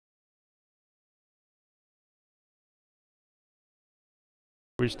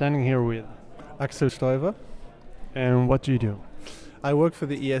We're standing here with. Axel Steuwer. And what do you do? I work for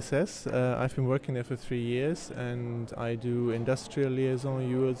the ESS. I've been working there for 3 years, and I do industrial liaison,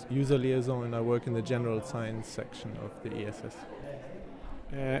 user liaison, and I work in the general science section of the ESS.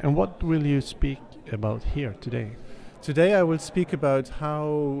 And what will you speak about here today? Today I will speak about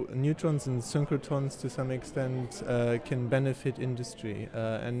how neutrons and synchrotrons to some extent can benefit industry.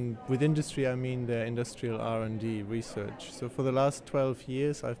 And with industry I mean the industrial R&D research. So for the last 12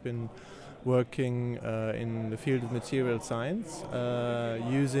 years I've been working in the field of material science,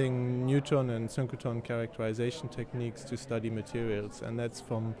 using neutron and synchrotron characterization techniques to study materials, and that's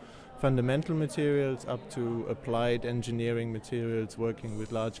from fundamental materials up to applied engineering materials, working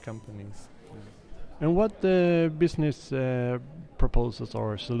with large companies. And what business proposals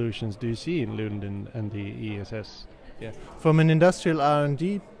or solutions do you see in Lund and the ESS? Yeah. From an industrial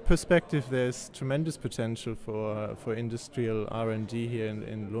R&D perspective, there's tremendous potential for industrial R&D here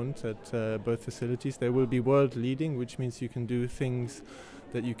in Lund at both facilities. They will be world leading, which means you can do things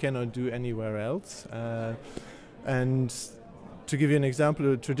that you cannot do anywhere else. And to give you an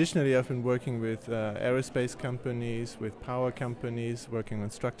example, traditionally I've been working with aerospace companies, with power companies, working on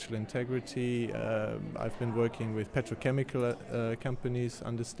structural integrity. I've been working with petrochemical companies,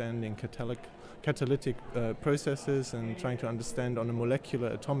 understanding catalytic processes and trying to understand on a molecular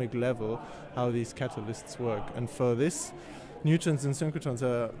atomic level how these catalysts work. And for this, neutrons and synchrotrons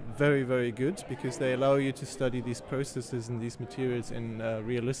are very, very good because they allow you to study these processes and these materials in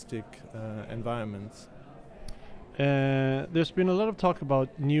realistic environments. There's been a lot of talk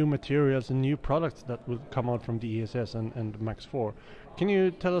about new materials and new products that will come out from the ESS and MAX IV. Can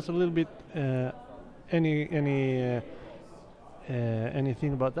you tell us a little bit anything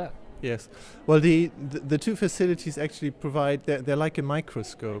about that? Yes. Well, the two facilities actually provide, they're like a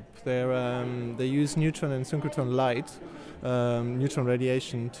microscope. They use neutron and synchrotron light, neutron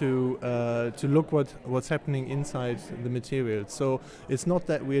radiation, to look what's happening inside the materials. So it's not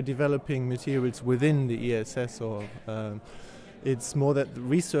that we're developing materials within the ESS, or it's more that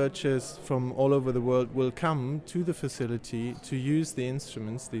researchers from all over the world will come to the facility to use the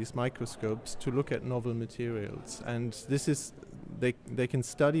instruments, these microscopes, to look at novel materials. And this is they can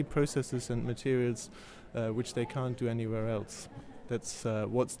study processes and materials which they can't do anywhere else. That's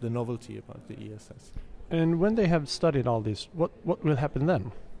what's the novelty about the ESS. And when they have studied all this, what will happen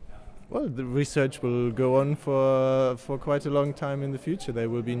then? Well, the research will go on for quite a long time in the future. There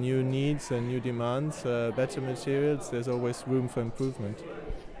will be new needs and new demands, better materials. There's always room for improvement.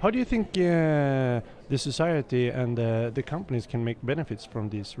 How do you think the society and the companies can make benefits from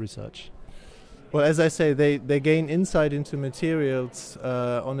this research? Well, as I say, they gain insight into materials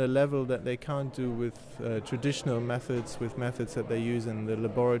on a level that they can't do with traditional methods, with methods that they use in the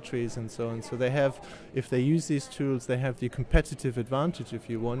laboratories and so on. So they have, if they use these tools, they have the competitive advantage, if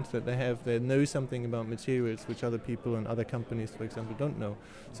you want, that they know something about materials which other people and other companies, for example, don't know.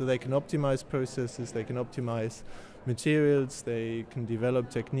 So they can optimize processes, they can optimize materials, they can develop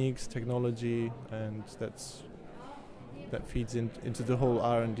techniques, technology, and that feeds into the whole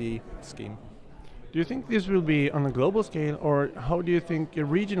R&D scheme. Do you think this will be on a global scale, or how do you think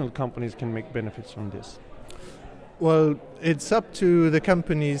regional companies can make benefits from this? Well, it's up to the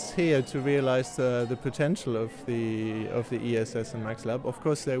companies here to realize the potential of the ESS and MAX Lab. Of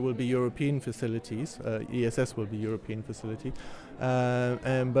course, there will be European facilities. ESS will be European facility,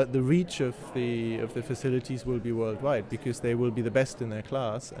 but the reach of the facilities will be worldwide because they will be the best in their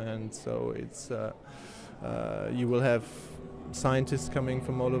class, and so it's you will have scientists coming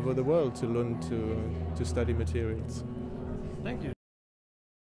from all over the world to Lund to study materials. Thank you.